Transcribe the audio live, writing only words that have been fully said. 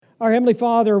Our Heavenly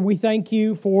Father, we thank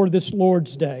you for this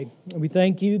Lord's Day. We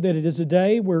thank you that it is a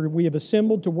day where we have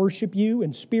assembled to worship you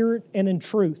in spirit and in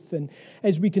truth. And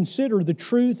as we consider the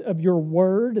truth of your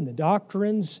word and the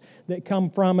doctrines that come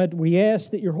from it, we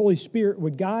ask that your Holy Spirit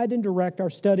would guide and direct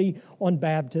our study on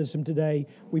baptism today.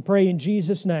 We pray in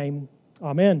Jesus' name.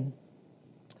 Amen.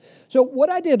 So what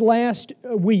I did last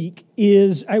week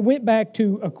is I went back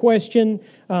to a question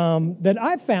that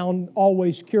I found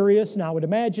always curious, and I would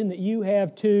imagine that you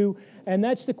have too, and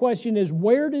that's the question is,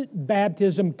 where did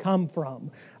baptism come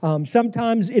from?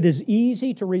 Sometimes it is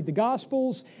easy to read the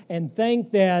Gospels and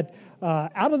think that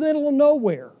out of the middle of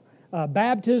nowhere,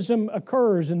 baptism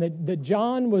occurs, and that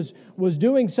John was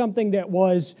doing something that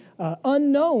was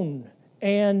unknown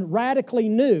and radically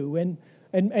new,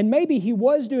 and maybe he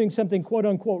was doing something,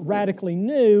 quote-unquote, radically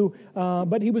new,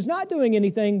 but he was not doing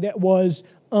anything that was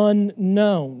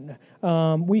unknown.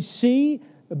 We see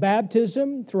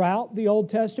baptism throughout the Old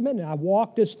Testament, and I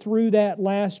walked us through that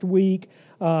last week.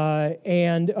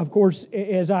 And, of course,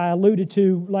 as I alluded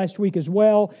to last week as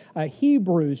well,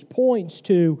 Hebrews points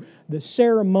to the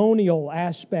ceremonial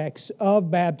aspects of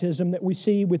baptism that we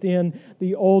see within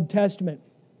the Old Testament.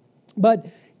 But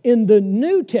in the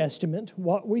New Testament,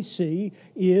 what we see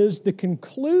is the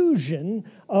conclusion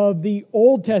of the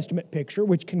Old Testament picture,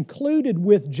 which concluded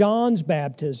with John's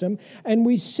baptism, and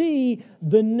we see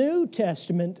the New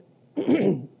Testament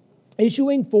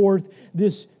issuing forth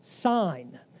this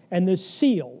sign and this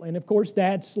seal. And of course,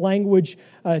 that's language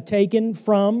taken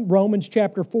from Romans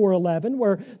chapter 4:11,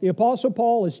 where the Apostle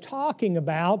Paul is talking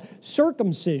about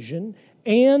circumcision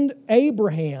and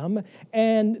Abraham,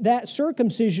 and that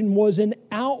circumcision was an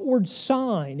outward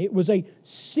sign. It was a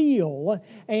seal,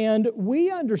 and we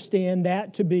understand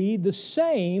that to be the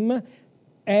same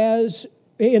as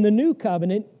in the New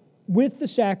Covenant with the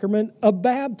sacrament of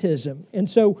baptism. And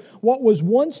so what was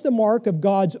once the mark of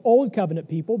God's Old Covenant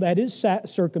people, that is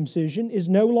circumcision, is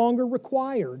no longer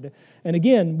required. And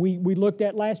again, we looked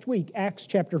at last week, Acts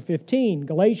chapter 15,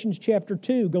 Galatians chapter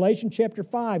 2, Galatians chapter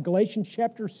 5, Galatians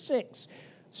chapter 6.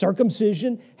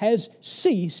 Circumcision has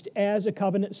ceased as a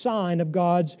covenant sign of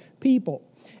God's people.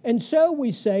 And so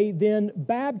we say then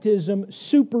baptism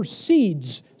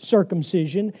supersedes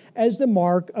circumcision as the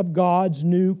mark of God's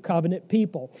new covenant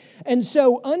people. And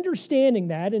so understanding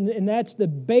that, and that's the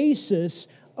basis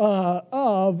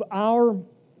of our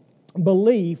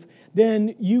belief,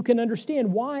 then you can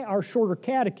understand why our shorter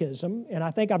catechism, and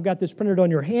I think I've got this printed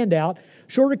on your handout,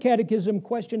 shorter catechism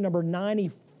question number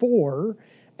 94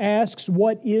 asks,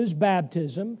 what is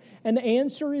baptism? And the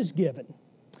answer is given.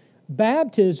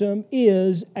 Baptism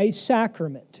is a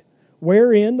sacrament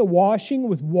wherein the washing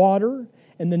with water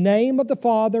in the name of the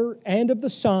Father and of the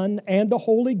Son and the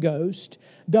Holy Ghost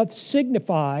doth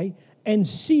signify and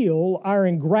seal our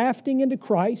engrafting into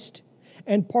Christ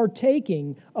and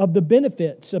partaking of the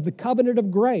benefits of the covenant of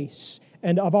grace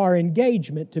and of our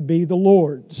engagement to be the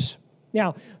Lord's.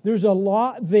 Now, there's a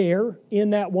lot there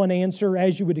in that one answer,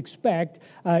 as you would expect,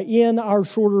 in our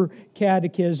shorter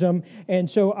catechism. And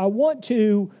so I want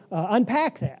to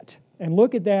unpack that and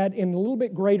look at that in a little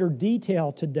bit greater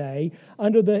detail today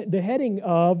under the heading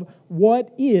of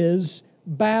what is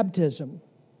baptism.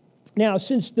 Now,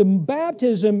 since the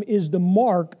baptism is the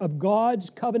mark of God's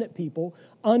covenant people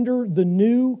under the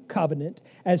new covenant,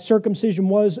 as circumcision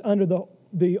was under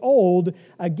the old,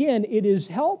 again, it is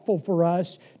helpful for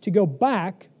us to go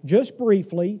back just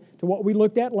briefly to what we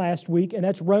looked at last week, and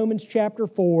that's Romans chapter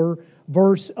 4,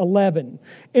 verse 11,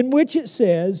 in which it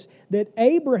says that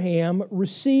Abraham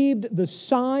received the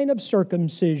sign of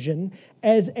circumcision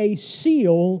as a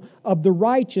seal of the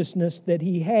righteousness that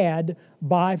he had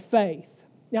by faith.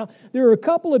 Now, there are a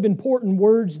couple of important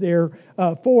words there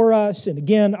for us, and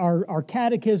again, our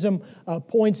catechism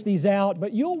points these out,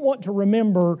 but you'll want to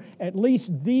remember at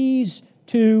least these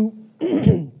two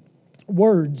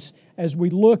words as we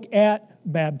look at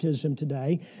baptism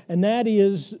today, and that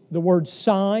is the word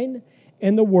sign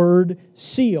and the word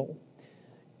seal.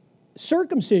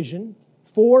 Circumcision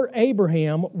for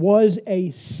Abraham was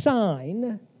a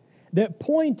sign that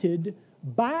pointed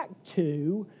back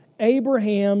to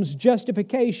Abraham's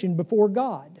justification before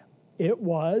God. It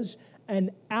was an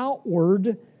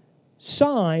outward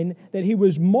sign that he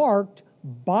was marked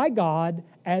by God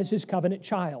as His covenant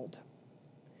child.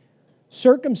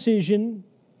 Circumcision,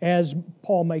 as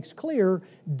Paul makes clear,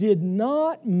 did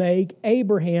not make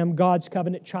Abraham God's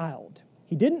covenant child.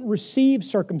 He didn't receive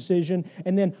circumcision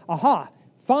and then,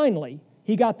 finally,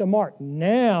 he got the mark.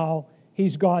 Now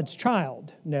he's God's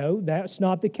child. No, that's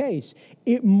not the case.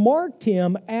 It marked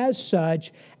him as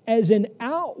such as an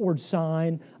outward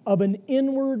sign of an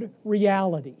inward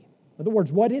reality. In other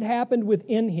words, what had happened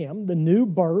within him, the new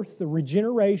birth, the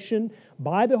regeneration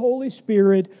by the Holy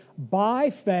Spirit,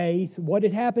 by faith, what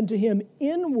had happened to him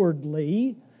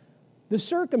inwardly, the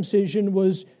circumcision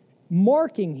was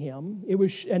marking him. It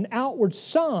was an outward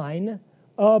sign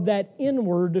of that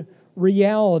inward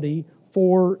reality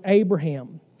for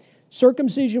Abraham.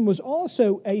 Circumcision was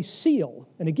also a seal.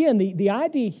 And again, the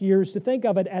idea here is to think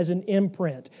of it as an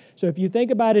imprint. So if you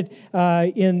think about it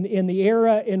in the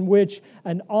era in which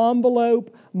an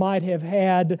envelope might have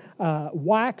had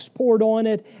wax poured on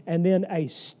it, and then a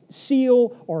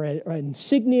seal or an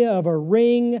insignia of a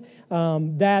ring,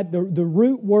 that the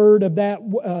root word of that,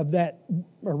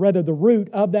 or rather the root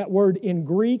of that word in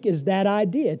Greek is that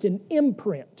idea. It's an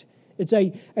imprint. It's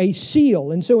a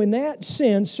seal. And so in that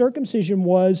sense, circumcision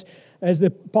was, as the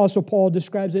Apostle Paul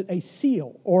describes it, a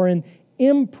seal or an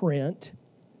imprint.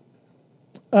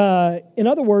 In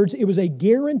other words, it was a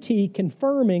guarantee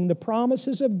confirming the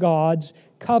promises of God's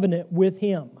covenant with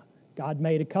him. God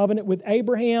made a covenant with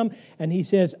Abraham, and he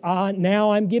says,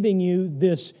 now I'm giving you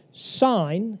this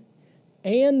sign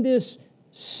and this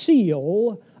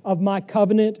seal of my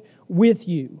covenant with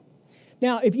you.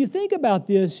 Now, if you think about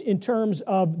this in terms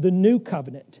of the new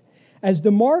covenant, as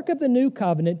the mark of the new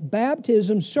covenant,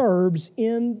 baptism serves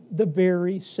in the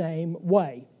very same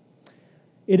way.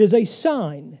 It is a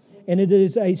sign, and it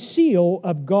is a seal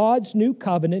of God's new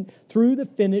covenant through the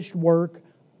finished work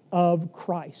of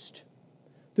Christ.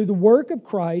 Through the work of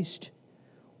Christ,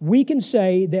 we can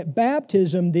say that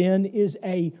baptism then is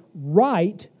a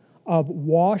rite of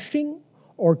washing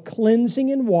or cleansing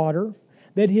in water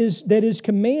that is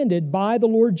commanded by the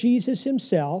Lord Jesus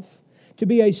Himself to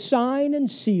be a sign and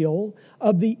seal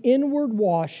of the inward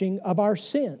washing of our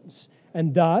sins,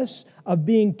 and thus of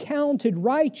being counted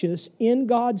righteous in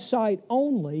God's sight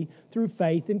only through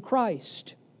faith in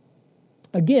Christ.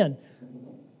 Again,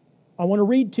 I want to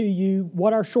read to you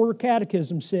what our shorter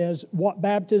catechism says, what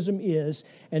baptism is,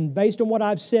 and based on what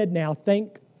I've said now,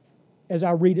 think as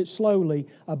I read it slowly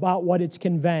about what it's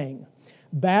conveying.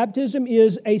 Baptism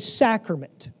is a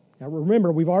sacrament. Now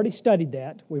remember, we've already studied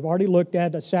that. We've already looked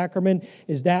at a sacrament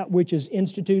is that which is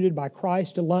instituted by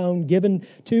Christ alone, given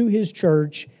to His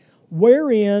church,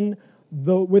 wherein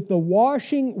with the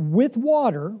washing with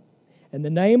water, in the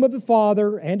name of the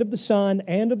Father, and of the Son,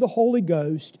 and of the Holy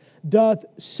Ghost, doth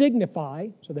signify,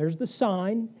 so there's the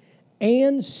sign,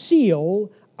 and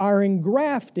seal our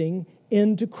engrafting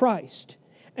into Christ,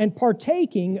 and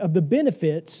partaking of the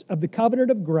benefits of the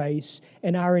covenant of grace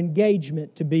and our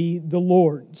engagement to be the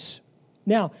Lord's.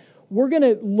 Now, we're going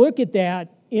to look at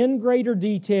that in greater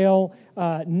detail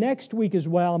next week as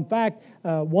well. In fact,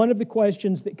 one of the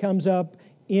questions that comes up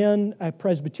in a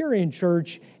Presbyterian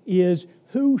church is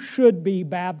who should be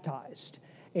baptized?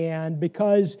 And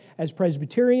because as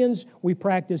Presbyterians we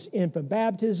practice infant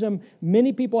baptism,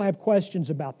 many people have questions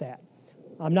about that.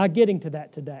 I'm not getting to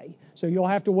that today. So you'll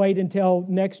have to wait until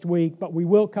next week, but we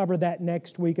will cover that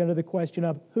next week under the question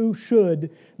of who should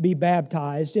be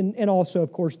baptized, and also,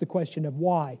 of course, the question of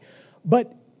why.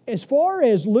 But as far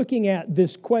as looking at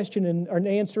this question and an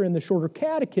answer in the shorter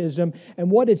catechism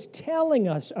and what it's telling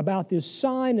us about this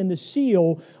sign and the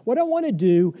seal, what I want to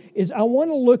do is I want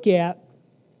to look at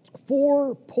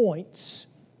 4 points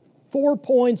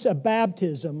of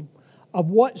baptism of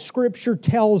what Scripture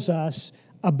tells us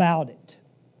about it.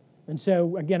 And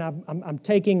so, again, I'm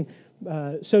taking,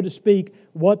 so to speak,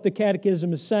 what the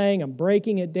Catechism is saying. I'm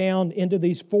breaking it down into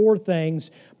these 4 things,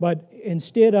 but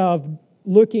instead of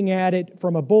looking at it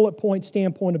from a bullet point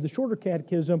standpoint of the shorter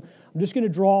Catechism, I'm just going to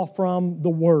draw from the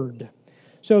Word.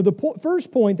 So the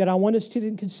first point that I want us to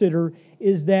consider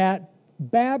is that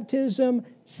baptism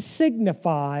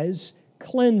signifies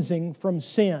cleansing from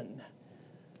sin.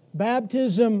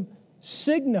 Baptism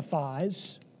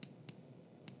signifies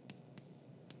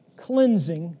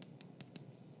cleansing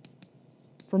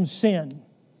from sin.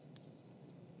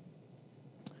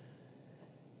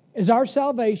 As our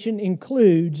salvation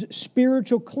includes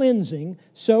spiritual cleansing,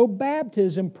 so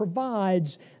baptism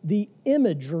provides the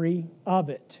imagery of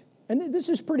it. And this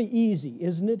is pretty easy,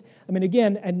 isn't it? I mean,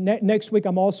 again, and next week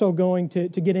I'm also going to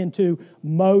get into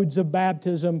modes of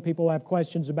baptism. People have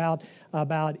questions about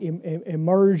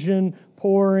immersion,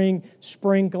 pouring,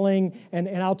 sprinkling,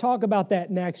 and I'll talk about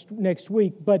that next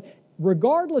week. But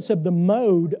regardless of the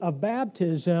mode of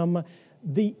baptism,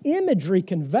 the imagery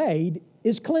conveyed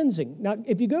is cleansing. Now,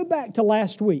 if you go back to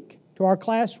last week, to our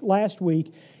class last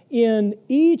week, in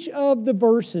each of the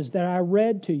verses that I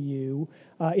read to you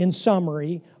in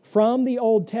summary from the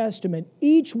Old Testament,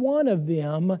 each one of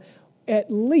them,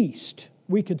 at least,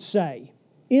 we could say,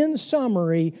 in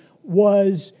summary,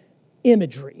 was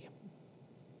imagery.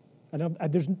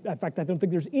 In fact, I don't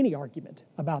think there's any argument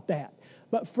about that.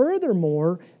 But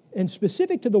furthermore, and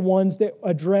specific to the ones that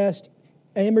addressed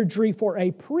imagery for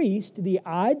a priest, the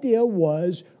idea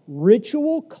was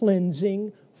ritual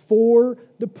cleansing for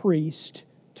the priest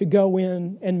to go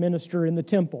in and minister in the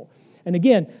temple. And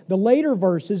again, the later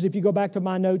verses, if you go back to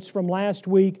my notes from last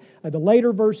week, the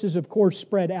later verses, of course,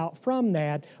 spread out from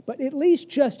that. But at least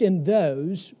just in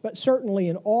those, but certainly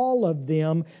in all of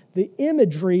them, the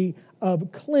imagery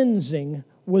of cleansing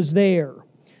was there.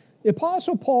 The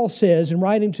Apostle Paul says in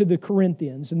writing to the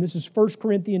Corinthians, and this is 1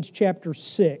 Corinthians chapter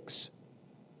 6,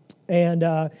 and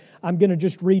I'm going to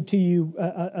just read to you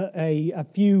a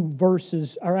few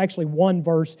verses, or actually one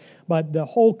verse, but the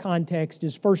whole context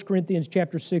is 1 Corinthians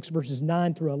chapter 6, verses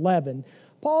 9 through 11.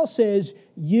 Paul says,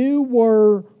 you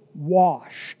were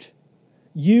washed,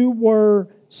 you were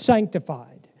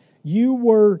sanctified, you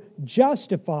were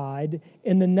justified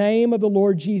in the name of the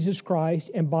Lord Jesus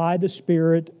Christ and by the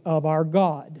Spirit of our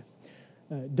God.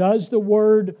 Does the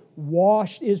word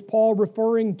washed, is Paul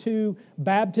referring to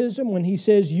baptism when he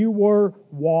says you were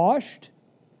washed?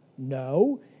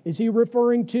 No. Is he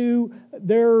referring to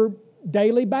their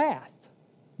daily bath?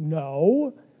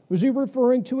 No. Was he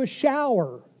referring to a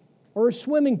shower or a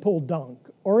swimming pool dunk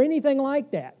or anything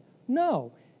like that?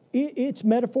 No. It's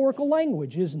metaphorical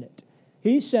language, isn't it?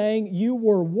 He's saying you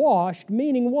were washed,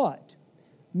 meaning what?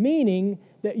 Meaning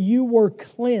that you were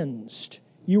cleansed.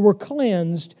 You were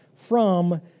cleansed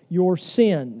from your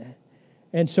sin,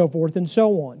 and so forth and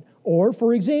so on. Or,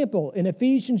 for example, in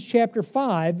Ephesians chapter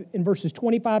 5, in verses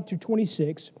 25 through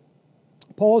 26,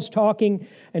 Paul's talking,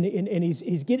 and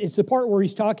it's the part where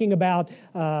he's talking about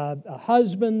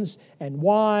husbands and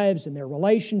wives and their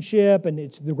relationship, and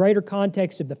it's the greater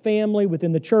context of the family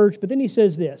within the church. But then he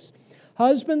says this,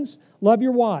 husbands, love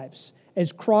your wives,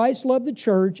 as Christ loved the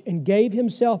church and gave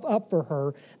himself up for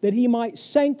her, that he might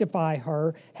sanctify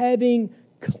her, having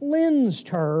cleansed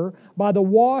her by the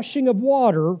washing of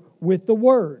water with the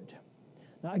Word.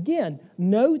 Now again,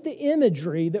 note the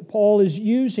imagery that Paul is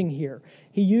using here.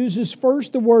 He uses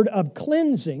first the word of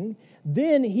cleansing,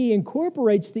 then he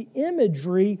incorporates the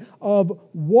imagery of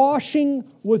washing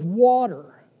with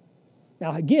water.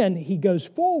 Now again, he goes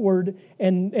forward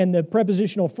and the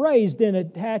prepositional phrase then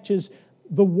attaches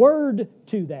the word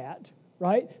to that,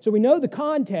 right? So we know the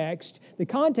context. The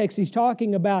context he's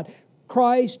talking about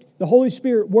Christ, the Holy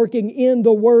Spirit working in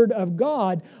the Word of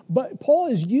God. But Paul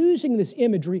is using this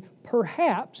imagery,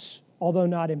 perhaps, although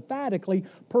not emphatically,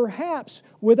 perhaps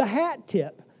with a hat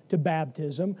tip to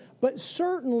baptism, but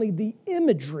certainly the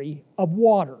imagery of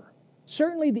water,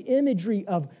 certainly the imagery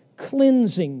of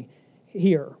cleansing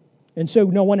here. And so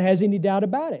no one has any doubt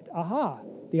about it.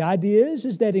 The idea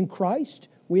is that in Christ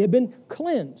we have been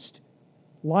cleansed,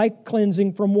 like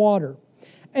cleansing from water.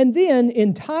 And then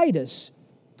in Titus,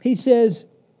 he says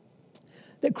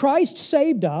that Christ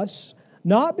saved us,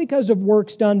 not because of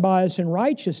works done by us in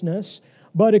righteousness,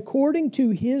 but according to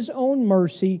His own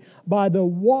mercy by the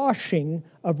washing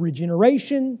of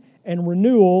regeneration and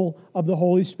renewal of the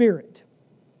Holy Spirit.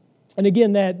 And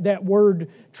again, that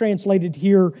word translated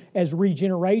here as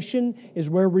regeneration is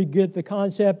where we get the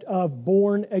concept of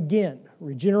born again.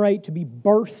 Regenerate, to be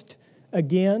birthed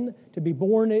again, to be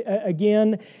born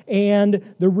again,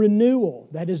 and the renewal,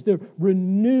 that is the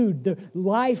renewed, the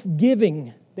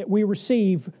life-giving that we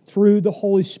receive through the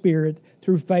Holy Spirit,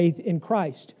 through faith in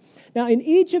Christ. Now, in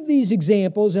each of these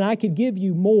examples, and I could give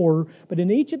you more, but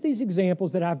in each of these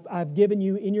examples that I've given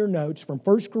you in your notes from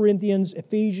 1 Corinthians,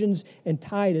 Ephesians, and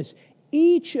Titus,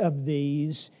 each of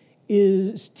these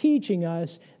is teaching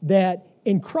us that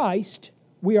in Christ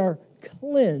we are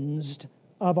cleansed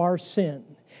of our sin.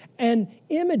 And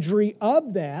imagery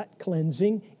of that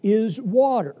cleansing is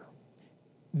water.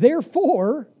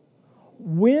 Therefore,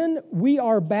 when we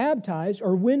are baptized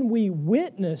or when we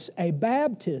witness a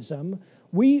baptism,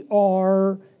 we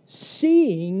are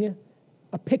seeing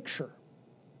a picture.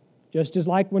 Just as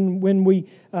like when we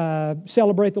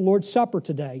celebrate the Lord's Supper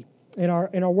today in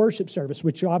our worship service,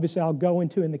 which obviously I'll go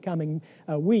into in the coming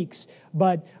weeks,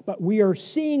 but we are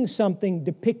seeing something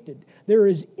depicted. There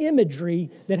is imagery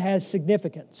that has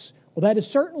significance. Well, that is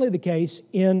certainly the case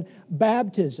in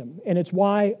baptism, and it's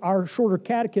why our shorter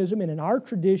catechism and in our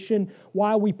tradition,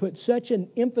 why we put such an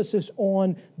emphasis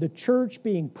on the church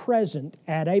being present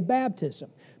at a baptism,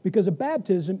 because a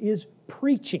baptism is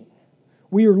preaching.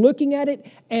 We are looking at it,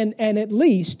 and at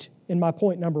least, in my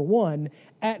point number one,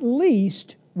 at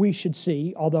least we should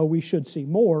see, although we should see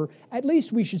more, at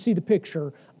least we should see the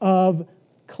picture of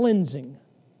cleansing,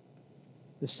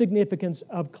 the significance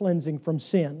of cleansing from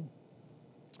sin.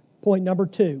 Point number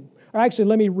two, Or actually,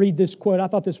 let me read this quote. I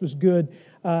thought this was good.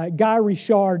 Guy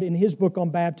Richard, in his book on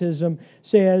baptism,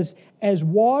 says, "As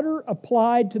water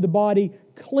applied to the body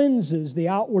cleanses the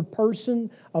outward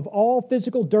person of all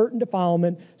physical dirt and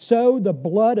defilement, so the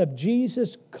blood of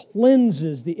Jesus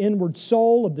cleanses the inward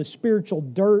soul of the spiritual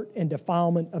dirt and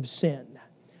defilement of sin."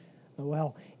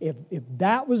 Well, if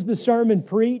that was the sermon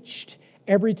preached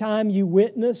every time you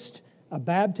witnessed a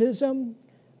baptism,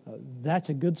 that's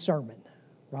a good sermon,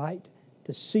 right?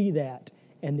 To see that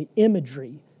and the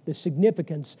imagery, the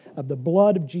significance of the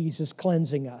blood of Jesus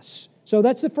cleansing us. So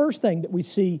that's the first thing that we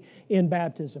see in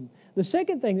baptism. The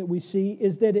second thing that we see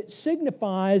is that it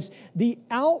signifies the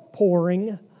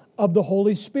outpouring of the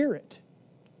Holy Spirit.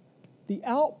 The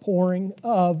outpouring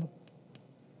of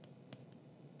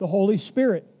the Holy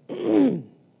Spirit.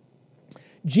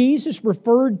 Jesus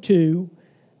referred to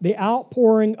the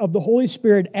outpouring of the Holy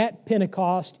Spirit at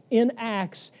Pentecost in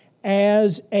Acts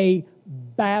as a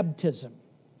baptism.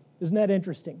 Isn't that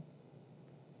interesting?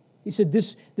 He said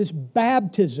this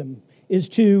baptism is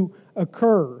to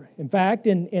occur. In fact,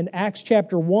 in Acts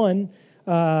chapter 1,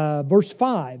 verse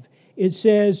 5, it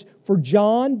says, "For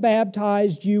John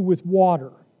baptized you with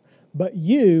water, but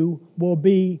you will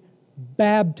be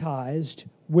baptized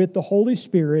with the Holy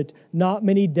Spirit not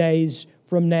many days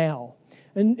from now."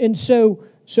 And so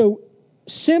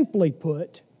simply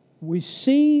put, we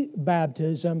see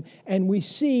baptism and we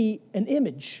see an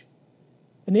image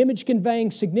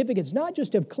conveying significance, not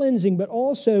just of cleansing, but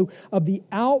also of the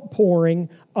outpouring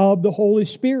of the Holy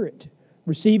Spirit.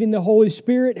 Receiving the Holy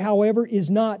Spirit, however, is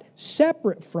not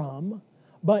separate from,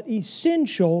 but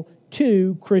essential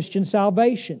to Christian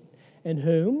salvation, in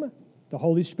whom, the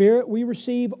Holy Spirit, we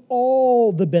receive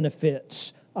all the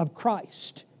benefits of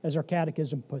Christ, as our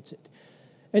catechism puts it.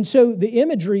 And so the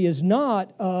imagery is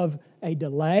not of a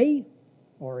delay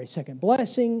or a second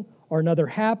blessing or another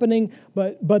happening,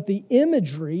 but the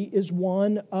imagery is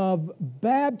one of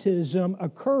baptism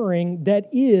occurring that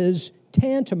is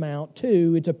tantamount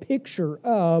to, it's a picture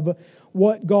of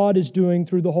what God is doing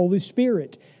through the Holy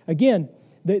Spirit. Again,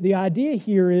 the idea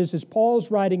here is, as Paul's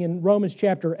writing in Romans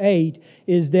chapter 8,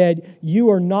 is that you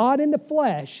are not in the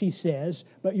flesh, he says,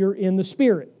 but you're in the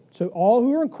Spirit. So all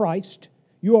who are in Christ,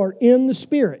 you are in the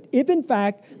Spirit, if in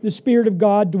fact the Spirit of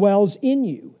God dwells in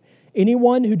you.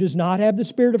 Anyone who does not have the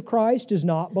Spirit of Christ does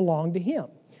not belong to Him.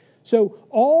 So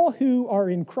all who are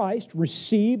in Christ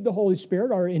receive the Holy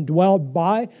Spirit, are indwelled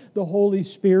by the Holy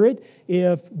Spirit.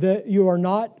 If you are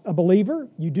not a believer,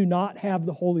 you do not have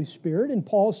the Holy Spirit. And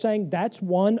Paul's saying that's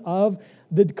one of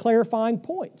the clarifying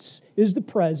points, is the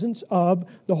presence of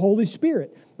the Holy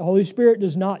Spirit. The Holy Spirit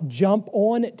does not jump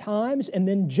on at times and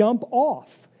then jump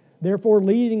off, therefore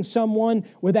leading someone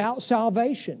without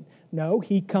salvation. No,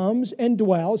 He comes and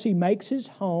dwells. He makes His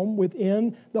home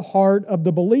within the heart of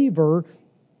the believer,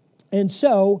 and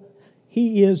so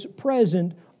He is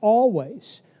present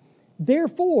always.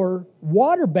 Therefore,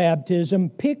 water baptism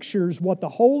pictures what the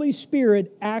Holy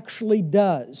Spirit actually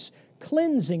does,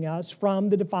 cleansing us from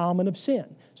the defilement of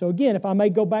sin. So again, if I may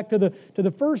go back to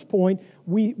the first point,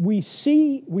 we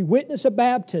witness a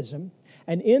baptism,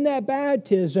 and in that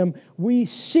baptism we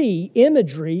see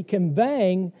imagery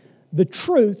conveying the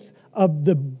truth of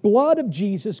the blood of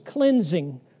Jesus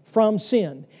cleansing from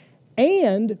sin.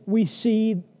 And we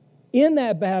see in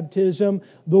that baptism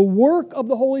the work of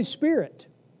the Holy Spirit.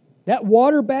 That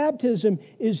water baptism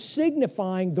is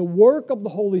signifying the work of the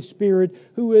Holy Spirit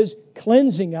who is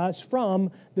cleansing us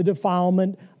from the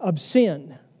defilement of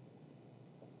sin.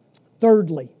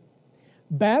 Thirdly,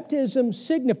 baptism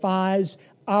signifies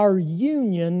our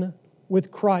union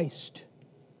with Christ.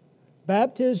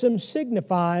 Baptism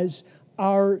signifies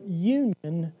our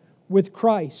union with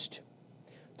Christ.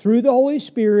 Through the Holy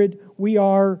Spirit, we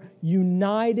are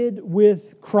united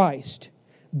with Christ,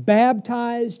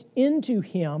 baptized into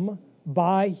Him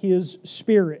by His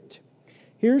Spirit.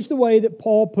 Here's the way that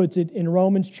Paul puts it in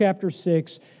Romans chapter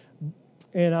 6,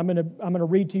 and I'm going to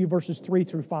read to you verses 3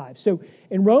 through 5. So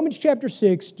in Romans chapter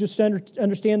 6, just to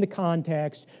understand the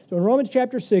context, so in Romans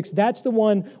chapter 6, that's the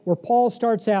one where Paul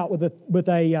starts out with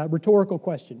a rhetorical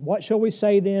question. What shall we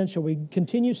say then? Shall we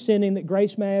continue sinning that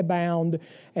grace may abound?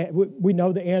 We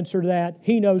know the answer to that.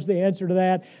 He knows the answer to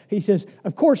that. He says,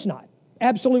 of course not.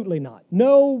 Absolutely not.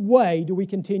 No way do we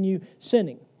continue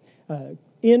sinning.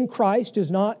 In Christ does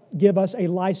not give us a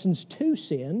license to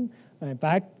sin. In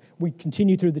fact, we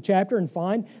continue through the chapter and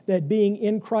find that being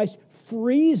in Christ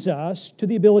frees us to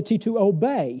the ability to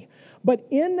obey. But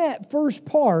in that first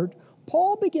part,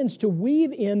 Paul begins to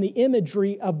weave in the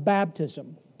imagery of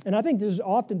baptism. And I think this is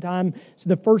oftentimes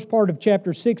the first part of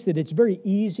chapter 6 that it's very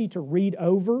easy to read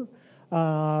over.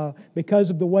 because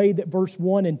of the way that verse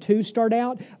 1 and 2 start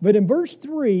out. But in verse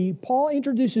 3, Paul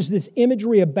introduces this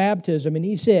imagery of baptism, and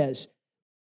he says,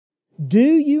 "Do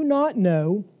you not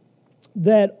know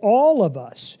that all of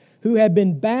us who have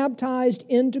been baptized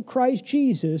into Christ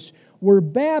Jesus were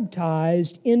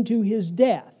baptized into His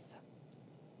death?"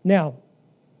 Now,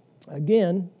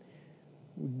 again,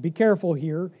 be careful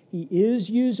here. He is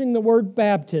using the word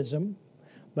baptism,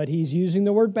 but he's using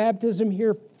the word baptism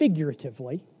here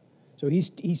figuratively. So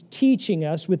he's teaching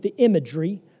us with the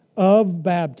imagery of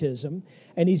baptism,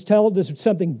 and he's told us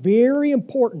something very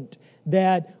important,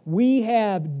 that we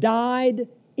have died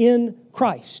in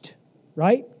Christ,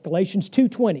 right? Galatians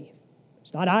 2:20.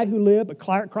 It's not I who live, but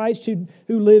Christ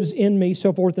who lives in me,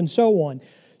 so forth and so on.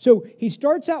 So he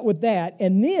starts out with that,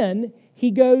 and then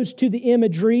he goes to the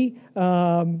imagery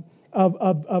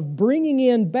of bringing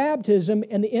in baptism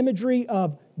and the imagery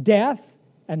of death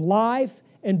and life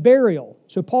and burial.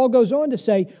 So Paul goes on to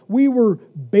say, we were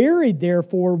buried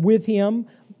therefore with Him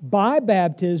by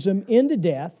baptism into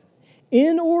death,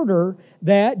 in order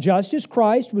that, just as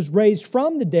Christ was raised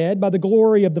from the dead by the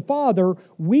glory of the Father,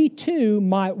 we too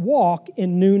might walk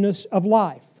in newness of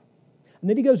life. And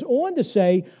then he goes on to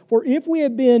say, for if we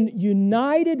have been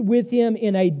united with Him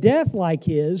in a death like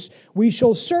His, we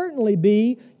shall certainly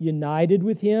be united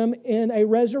with Him in a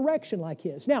resurrection like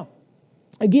His. Now,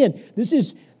 again, this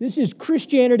is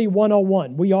Christianity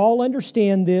 101. We all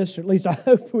understand this, or at least I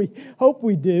hope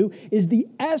we do, is the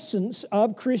essence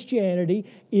of Christianity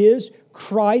is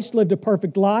Christ lived a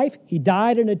perfect life. He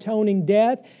died an atoning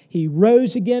death. He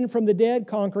rose again from the dead,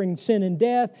 conquering sin and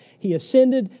death. He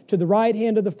ascended to the right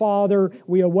hand of the Father.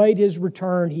 We await His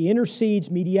return. He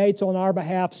intercedes, mediates on our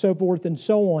behalf, so forth and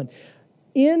so on.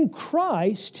 In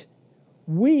Christ,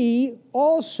 we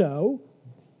also,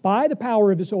 by the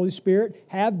power of His Holy Spirit,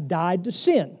 have died to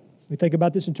sin. We think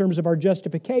about this in terms of our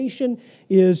justification,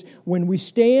 is when we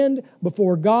stand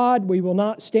before God, we will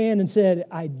not stand and say,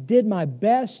 I did my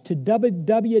best to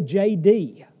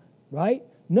WWJD, right?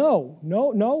 No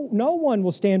one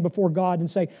will stand before God and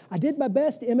say, I did my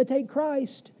best to imitate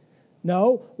Christ.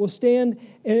 No, we'll stand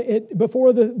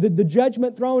before the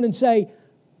judgment throne and say,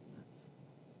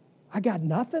 I got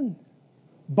nothing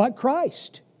but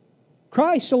Christ.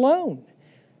 Christ alone.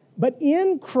 But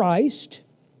in Christ,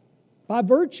 by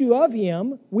virtue of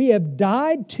Him, we have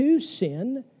died to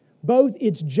sin, both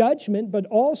its judgment, but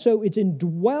also its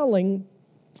indwelling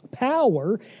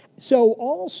power. So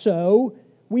also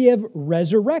we have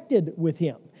resurrected with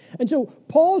Him. And so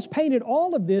Paul's painted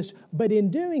all of this, but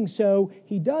in doing so,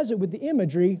 he does it with the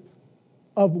imagery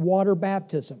of water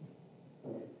baptism.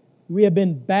 We have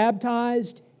been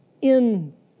baptized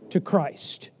into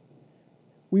Christ.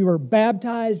 We were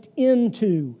baptized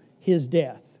into His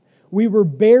death. We were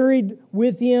buried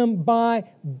with Him by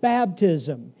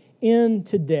baptism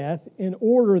into death, in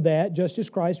order that, just as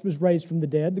Christ was raised from the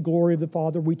dead, the glory of the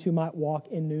Father, we too might walk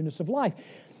in newness of life.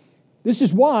 This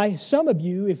is why some of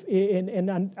you,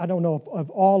 and I don't know of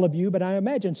all of you, but I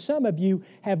imagine some of you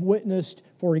have witnessed,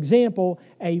 for example,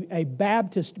 a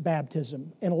Baptist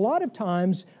baptism. And a lot of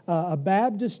times, a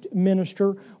Baptist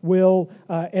minister will,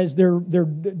 as they're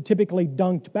typically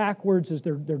dunked backwards, as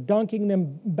they're dunking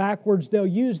them backwards, they'll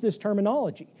use this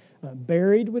terminology.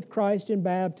 Buried with Christ in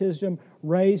baptism,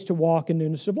 raised to walk in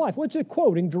newness of life. Well, it's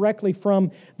quoting directly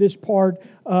from this part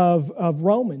of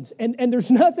Romans. And there's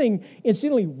nothing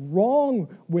incidentally wrong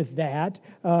with that.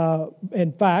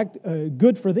 In fact,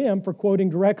 good for them for quoting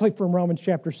directly from Romans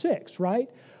chapter 6, right?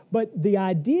 But the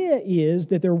idea is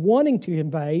that they're wanting to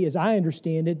convey, as I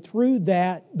understand it, through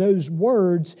those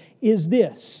words, is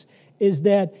this, is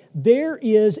that there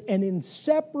is an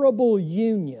inseparable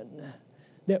union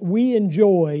that we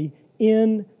enjoy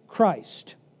in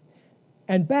Christ.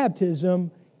 And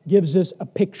baptism gives us a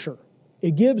picture.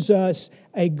 It gives us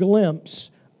a glimpse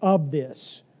of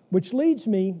this. Which leads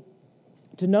me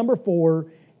to number 4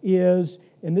 is,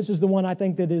 and this is the one I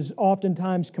think that is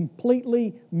oftentimes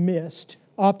completely missed.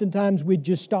 Oftentimes we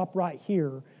just stop right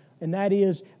here. And that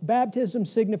is, baptism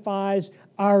signifies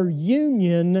our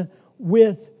union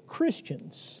with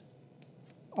Christians.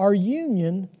 Our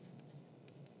union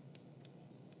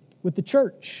with the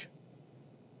church.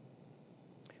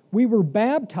 We were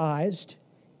baptized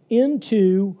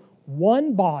into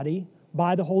one body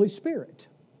by the Holy Spirit.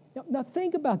 Now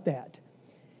think about that.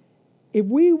 If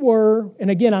we were, and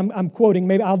again I'm quoting,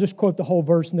 maybe I'll just quote the whole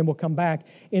verse and then we'll come back.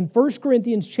 In 1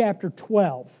 Corinthians chapter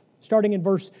 12, starting in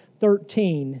verse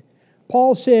 13,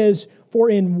 Paul says,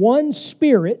 for in one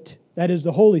Spirit, that is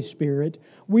the Holy Spirit,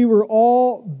 we were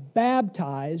all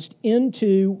baptized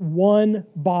into one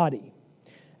body.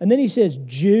 And then he says,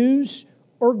 Jews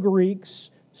or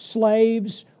Greeks,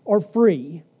 slaves are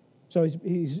free. So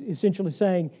he's essentially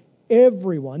saying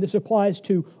everyone, this applies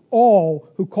to all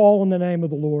who call on the name of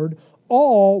the Lord,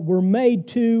 all were made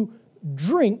to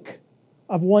drink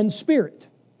of one Spirit.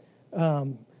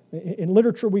 In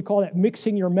literature, we call that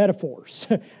mixing your metaphors.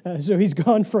 So he's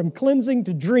gone from cleansing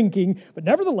to drinking, but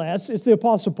nevertheless, it's the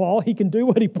Apostle Paul. He can do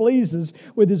what he pleases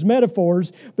with his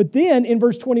metaphors. But then in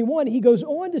verse 21, he goes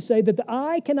on to say that the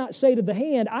eye cannot say to the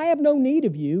hand, I have no need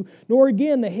of you, nor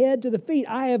again the head to the feet,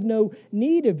 I have no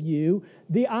need of you.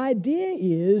 The idea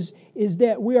is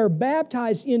that we are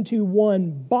baptized into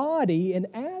one body, and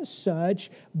as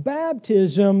such,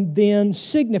 baptism then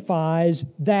signifies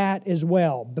that as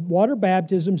well. But water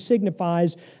baptism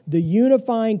signifies the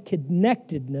unifying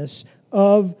connectedness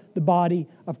of the body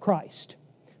of Christ.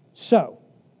 So,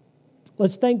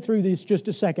 let's think through this just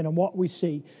a second on what we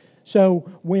see.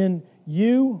 So, when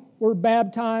you were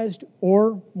baptized,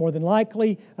 or more than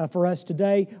likely for us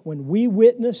today, when we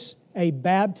witness a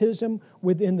baptism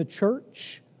within the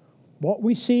church, what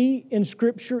we see in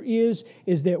Scripture is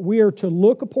that we are to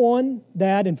look upon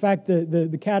that. In fact,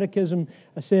 the Catechism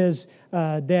says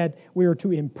that we are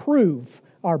to improve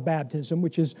our baptism,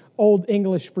 which is Old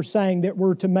English for saying that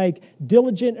we're to make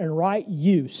diligent and right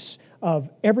use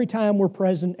of every time we're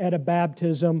present at a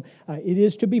baptism. It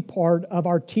is to be part of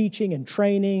our teaching and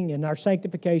training and our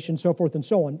sanctification, so forth and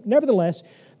so on. Nevertheless,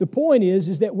 the point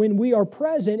is that when we are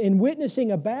present in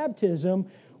witnessing a baptism,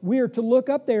 we are to look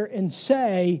up there and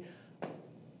say,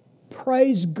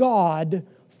 praise God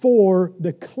for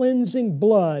the cleansing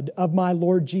blood of my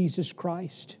Lord Jesus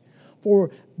Christ.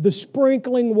 For the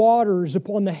sprinkling waters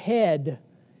upon the head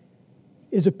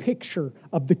is a picture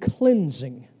of the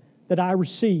cleansing that I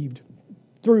received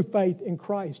through faith in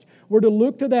Christ. We're to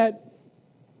look to that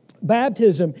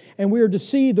baptism, and we are to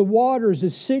see the waters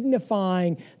as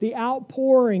signifying the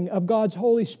outpouring of God's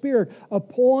Holy Spirit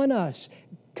upon us,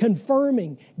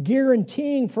 confirming,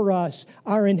 guaranteeing for us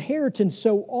our inheritance,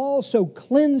 so also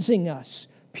cleansing us,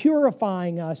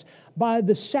 purifying us by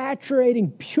the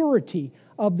saturating purity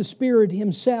of the Spirit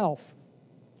Himself.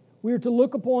 We are to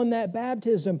look upon that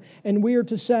baptism, and we are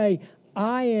to say,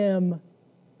 I am.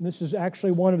 This is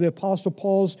actually one of the Apostle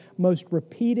Paul's most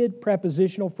repeated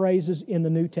prepositional phrases in the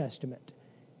New Testament.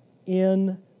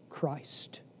 In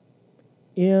Christ.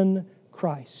 In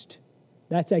Christ.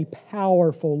 That's a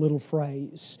powerful little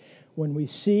phrase. When we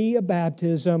see a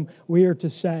baptism, we are to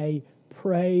say,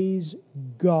 praise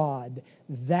God.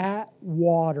 That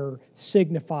water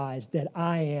signifies that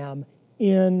I am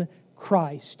in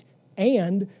Christ.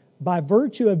 And by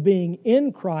virtue of being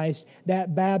in Christ,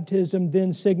 that baptism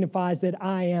then signifies that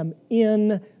I am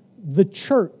in the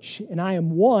church and I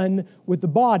am one with the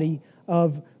body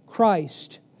of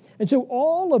Christ. And so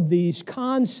all of these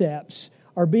concepts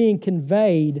are being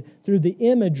conveyed through the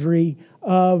imagery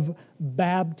of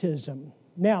baptism.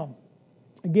 Now,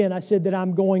 again, I said that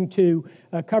I'm going to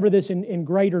cover this in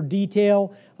greater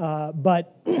detail,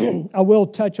 but I will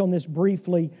touch on this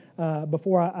briefly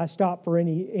before I stop for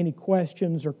any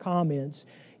questions or comments,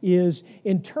 is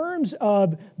in terms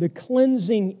of the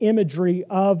cleansing imagery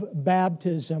of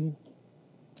baptism,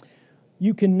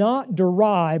 you cannot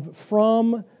derive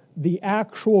from the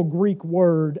actual Greek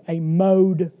word a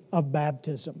mode of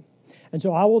baptism. And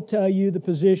so I will tell you the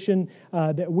position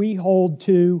that we hold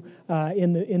to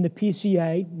in the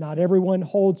PCA. Not everyone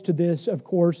holds to this, of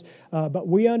course, but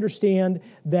we understand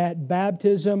that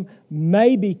baptism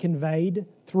may be conveyed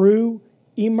through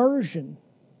immersion,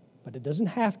 but it doesn't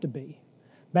have to be.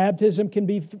 Baptism can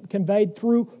be conveyed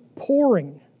through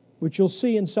pouring, which you'll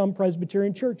see in some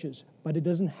Presbyterian churches, but it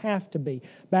doesn't have to be.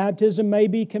 Baptism may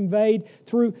be conveyed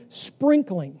through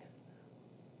sprinkling,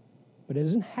 but it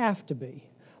doesn't have to be.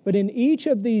 But in each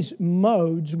of these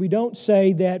modes, we don't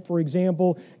say that, for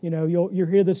example, you'll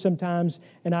hear this sometimes,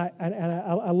 and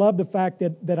I love the fact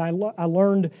that I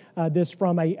learned this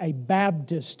from a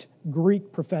Baptist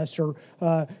Greek professor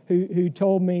who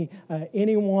told me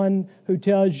anyone who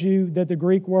tells you that the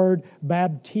Greek word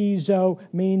baptizo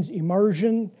means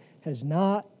immersion has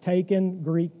not taken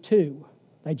Greek 2.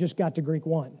 They just got to Greek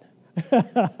 1.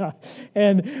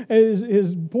 And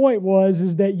his point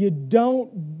is that you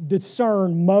don't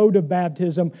discern mode of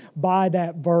baptism by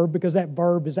that verb, because that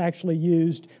verb is actually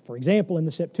used, for example, in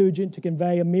the Septuagint to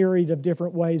convey a myriad of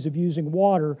different ways of using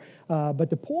water. But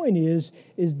the point is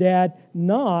that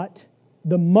not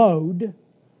the mode,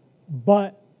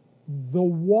 but the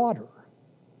water.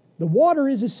 The water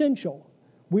is essential.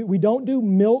 We don't do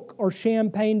milk or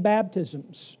champagne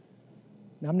baptisms.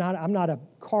 I'm not a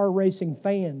car racing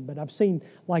fan, but I've seen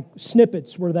like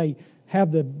snippets where they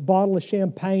have the bottle of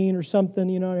champagne or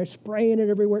something, they're spraying it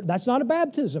everywhere. That's not a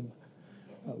baptism.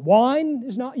 Wine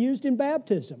is not used in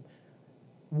baptism.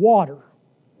 Water.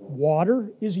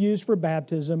 Water is used for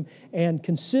baptism, and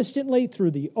consistently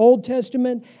through the Old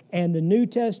Testament and the New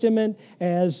Testament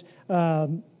as,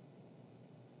 good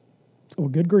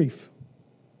grief.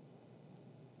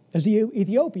 As the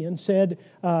Ethiopian said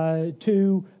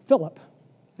to Philip,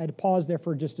 I had to pause there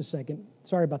for just a second.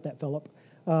 Sorry about that, Philip.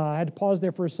 I had to pause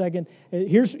there for a second.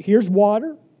 Here's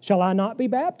water. Shall I not be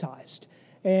baptized?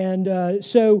 And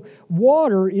so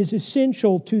water is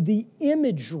essential to the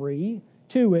imagery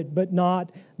to it, but not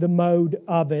the mode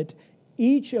of it.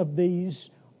 Each of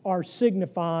these are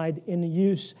signified in the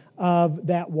use of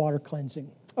that water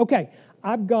cleansing. Okay,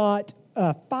 I've got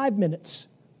 5 minutes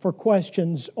for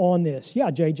questions on this. Yeah,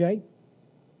 JJ? I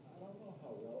don't know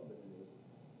how relevant it is,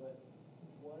 but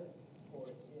what or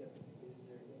if is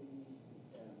there any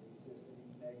existing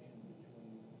connection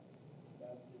between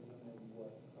baptism and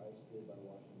what Christ did by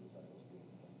washing the disciples' feet?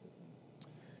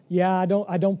 Yeah,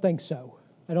 I don't think so.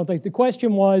 I don't think the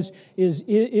question was,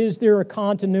 is there a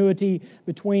continuity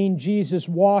between Jesus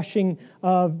washing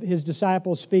of his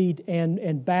disciples' feet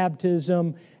and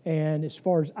baptism? And as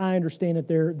far as I understand it,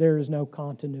 there is no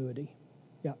continuity.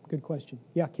 Yeah, good question.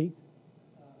 Yeah, Keith?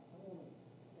 I want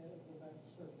to go back to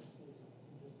circumcision.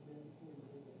 Just been through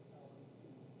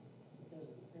because of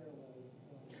the parallel.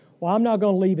 Well, I'm not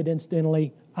going to leave it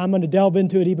instantly. I'm going to delve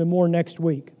into it even more next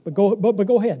week. But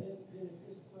go ahead.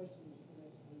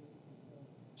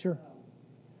 Sure.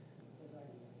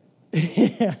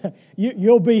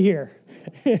 You'll be here.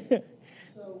 So, not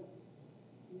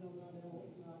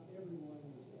everyone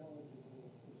was eligible for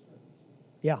circumcision.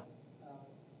 Yeah.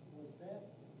 Was that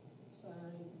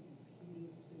sign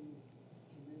imputed to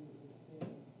the members of the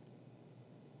family?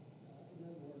 In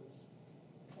other words,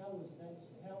 how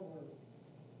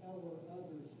were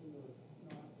others who were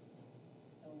not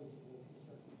eligible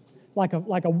for circumcision?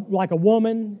 Like a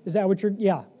woman? Is that what you're?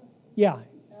 Yeah.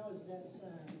 How is that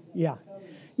sign? Yeah.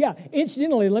 Yeah.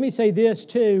 Incidentally, let me say this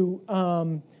too.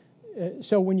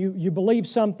 So when you believe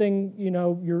something,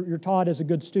 you're taught as a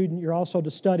good student. You're also to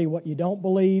study what you don't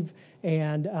believe,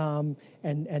 and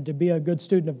to be a good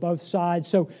student of both sides.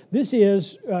 So this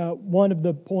is one of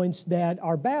the points that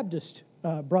our Baptist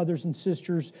brothers and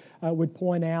sisters would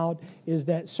point out is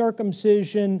that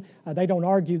circumcision. They don't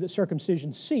argue that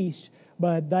circumcision ceased,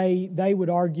 but they would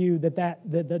argue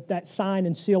that sign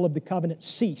and seal of the covenant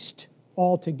ceased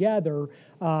altogether,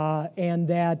 and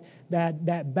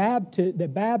that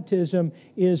baptism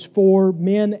is for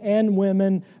men and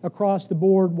women across the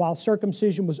board, while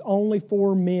circumcision was only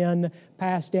for men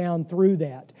passed down through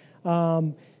that.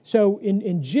 So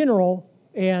in general,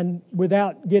 and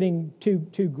without getting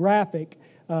too graphic,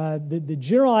 the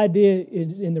general idea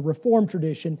in the Reformed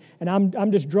tradition, and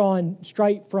I'm just drawing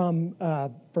straight from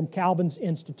Calvin's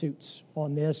Institutes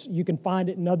on this, you can find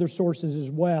it in other sources as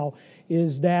well,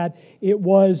 is that it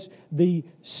was the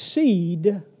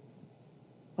seed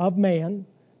of man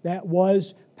that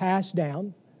was passed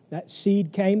down. That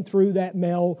seed came through that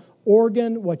male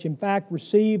organ, which in fact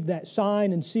received that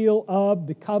sign and seal of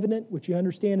the covenant, which you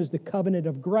understand is the covenant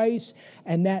of grace,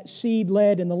 and that seed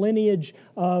led in the lineage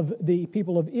of the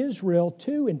people of Israel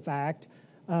to, in fact,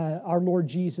 our Lord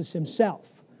Jesus himself,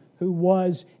 who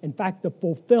was, in fact, the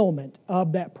fulfillment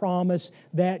of that promise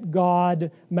that God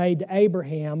made to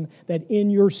Abraham, that in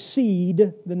your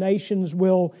seed the nations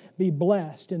will be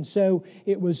blessed. And so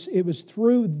it was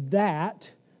through that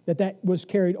was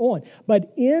carried on.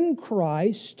 But in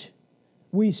Christ,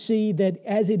 we see that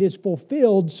as it is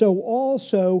fulfilled, so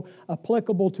also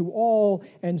applicable to all,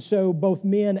 and so both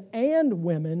men and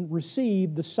women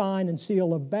receive the sign and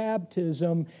seal of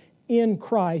baptism in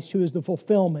Christ, who is the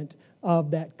fulfillment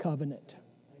of that covenant.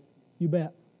 You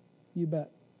bet. You bet.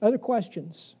 Other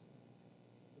questions?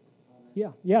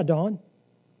 Yeah, Don.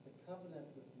 The covenant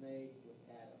was made with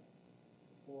Adam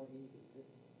before he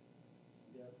existed.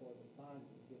 Therefore, the sign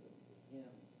was given to him,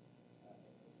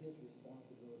 his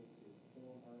responsibility to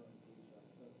form her and teach her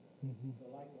and so forth. Mm-hmm. So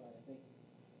likewise, I think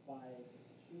by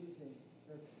choosing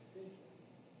circumcision,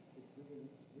 it's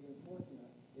reinforcing that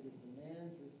it is the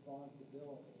man's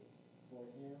responsibility for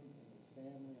him and his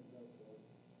family and so forth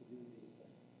to do these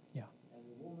things. Yeah. And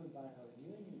the woman, by her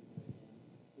union with him,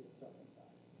 is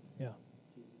circumcised. Yeah.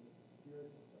 She's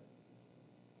spiritual person.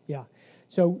 Yeah.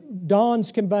 So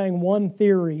Don's conveying one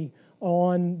theory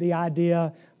on the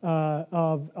idea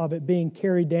of it being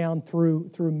carried down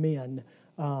through men.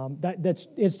 That's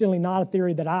incidentally not a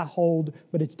theory that I hold,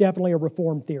 but it's definitely a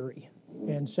Reformed theory.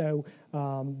 And so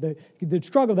the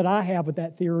struggle that I have with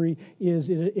that theory is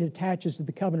it attaches to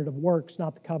the covenant of works,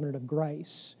 not the covenant of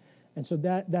grace. And so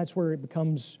that's where it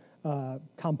becomes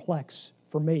complex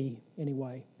for me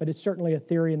anyway. But it's certainly a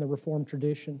theory in the Reformed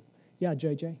tradition. Yeah,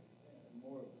 JJ?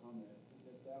 More of a comment,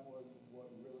 that was what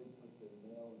really put the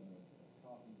nail in the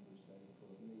coffin per se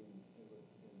for me in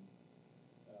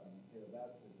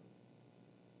baptism.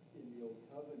 In the Old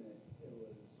Covenant, it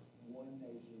was one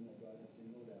nation that God had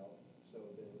singled out, so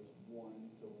there was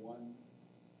one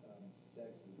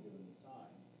sex was given the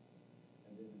sign.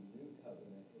 And then in the New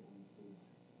Covenant, it includes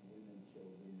women,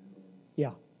 children, men.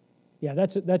 Yeah. Yeah,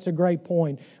 that's a great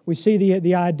point. We see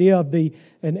the idea of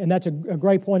and that's a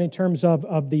great point in terms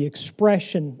of the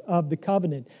expression of the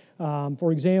covenant.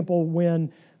 For example,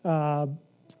 when the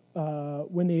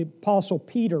Apostle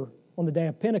Peter on the day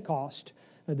of Pentecost,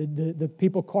 the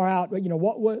people cry out,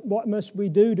 what must we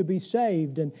do to be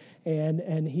saved?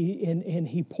 And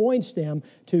he points them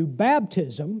to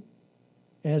baptism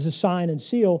as a sign and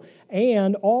seal,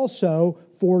 and also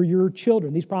for your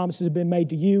children. These promises have been made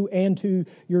to you and to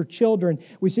your children.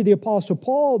 We see the Apostle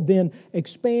Paul then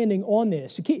expanding on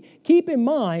this. So keep in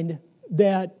mind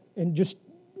that,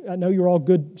 I know you're all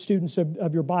good students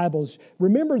of your Bibles.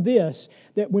 Remember this,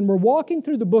 that when we're walking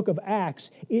through the book of Acts,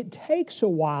 it takes a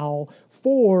while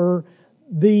for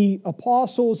the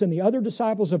apostles and the other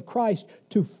disciples of Christ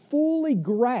to fully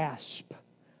grasp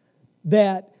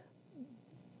that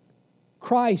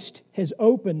Christ has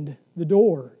opened the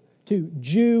door to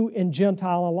Jew and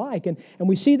Gentile alike. And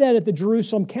we see that at the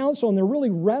Jerusalem Council, and they're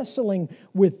really wrestling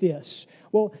with this.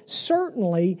 Well,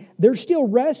 certainly, they're still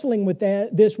wrestling with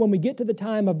this when we get to the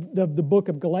time of the book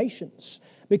of Galatians,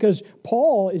 because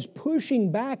Paul is pushing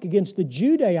back against the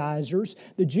Judaizers.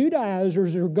 The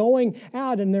Judaizers are going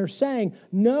out and they're saying,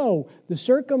 no, the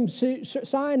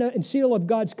sign and seal of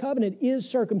God's covenant is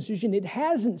circumcision. It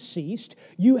hasn't ceased.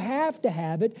 You have to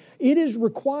have it. It is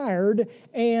required.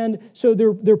 And so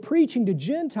they're preaching to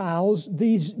Gentiles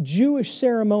these Jewish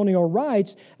ceremonial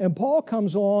rites, and Paul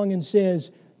comes along and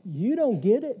says, you don't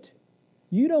get it.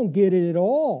 You don't get it at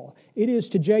all. It is,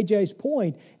 to JJ's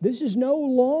point, this is no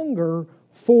longer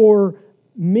for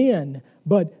men,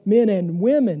 but men and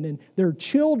women and their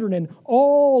children, and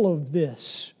all of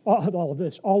these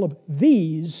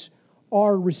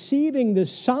are receiving the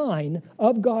sign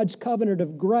of God's covenant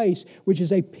of grace, which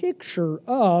is a picture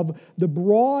of the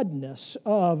broadness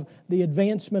of the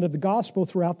advancement of the gospel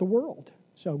throughout the world.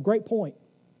 So, great point.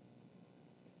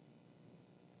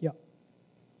 Yeah.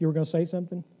 You were going to say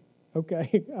something?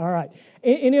 Okay. All right.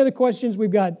 Any other questions?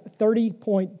 We've got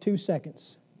 30.2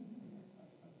 seconds.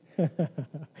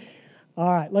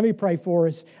 All right, let me pray for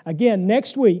us. Again,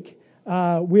 next week,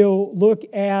 we'll look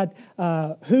at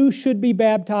who should be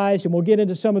baptized, and we'll get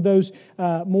into some of those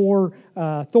more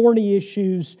thorny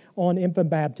issues on infant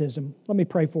baptism. Let me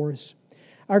pray for us.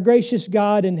 Our gracious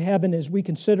God in heaven, as we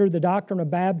consider the doctrine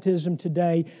of baptism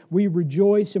today, we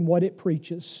rejoice in what it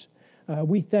preaches.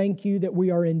 We thank you that we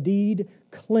are indeed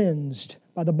cleansed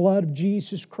by the blood of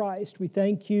Jesus Christ. We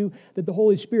thank you that the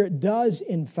Holy Spirit does,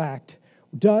 in fact,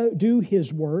 do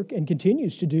His work and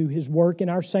continues to do His work in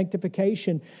our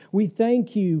sanctification. We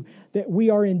thank you that we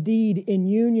are indeed in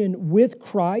union with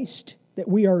Christ, that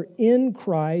we are in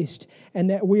Christ, and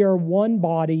that we are one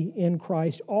body in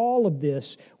Christ. All of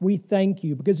this, we thank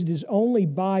you, because it is only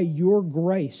by your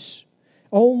grace,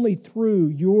 only through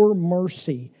your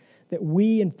mercy, that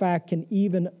we, in fact, can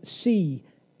even see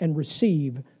and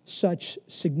receive such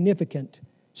significant,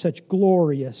 such a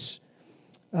glorious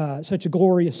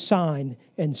sign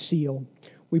and seal.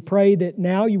 We pray that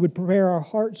now you would prepare our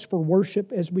hearts for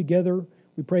worship as we gather.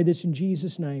 We pray this in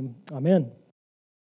Jesus' name. Amen.